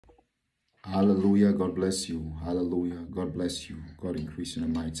Hallelujah. God bless you. Hallelujah. God bless you. God increase in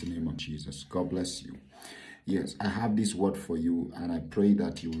the mighty name of Jesus. God bless you. Yes, I have this word for you, and I pray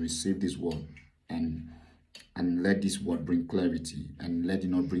that you receive this word and let this word bring clarity and let it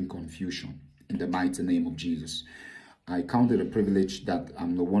not bring confusion in the mighty name of Jesus. I count it a privilege that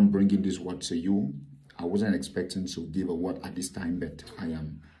I'm the one bringing this word to you. I wasn't expecting to give a word at this time, but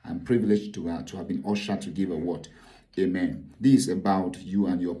I'm privileged to have been ushered to give a word. Amen. This is about you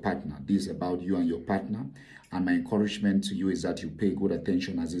and your partner. This is about you and your partner. And my encouragement to you is that you pay good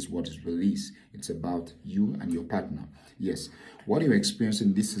attention as this word is released. It's about you and your partner. Yes. What you're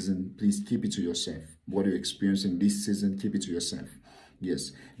experiencing this season, please keep it to yourself. What you're experiencing this season, keep it to yourself.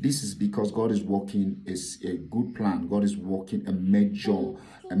 Yes. This is because God is working is a good plan. God is working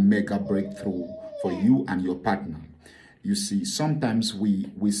a mega breakthrough for you and your partner. You see, sometimes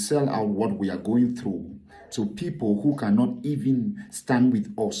we sell out what we are going through to people who cannot even stand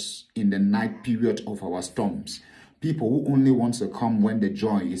with us in the night period of our storms. People who only want to come when the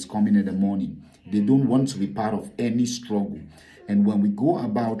joy is coming in the morning. They don't want to be part of any struggle. And when we go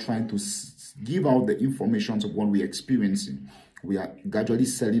about trying to give out the information of what we're experiencing, we are gradually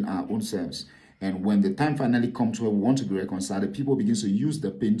selling our own selves. And when the time finally comes where we want to be reconciled, the people begin to use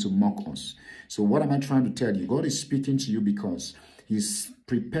the pain to mock us. So what am I trying to tell you? God is speaking to you because He's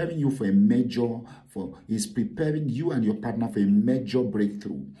preparing you for He's preparing you and your partner for a major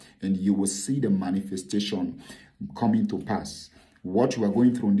breakthrough. And you will see the manifestation coming to pass. What you are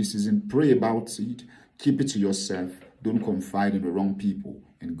going through in this season, pray about it. Keep it to yourself. Don't confide in the wrong people.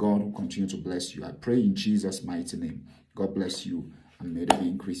 And God will continue to bless you. I pray in Jesus' mighty name. God bless you. And may there be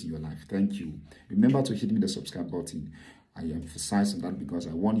increase in your life. Thank you. Remember to hit me the subscribe button. I emphasize on that because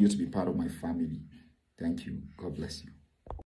I want you to be part of my family. Thank you. God bless you.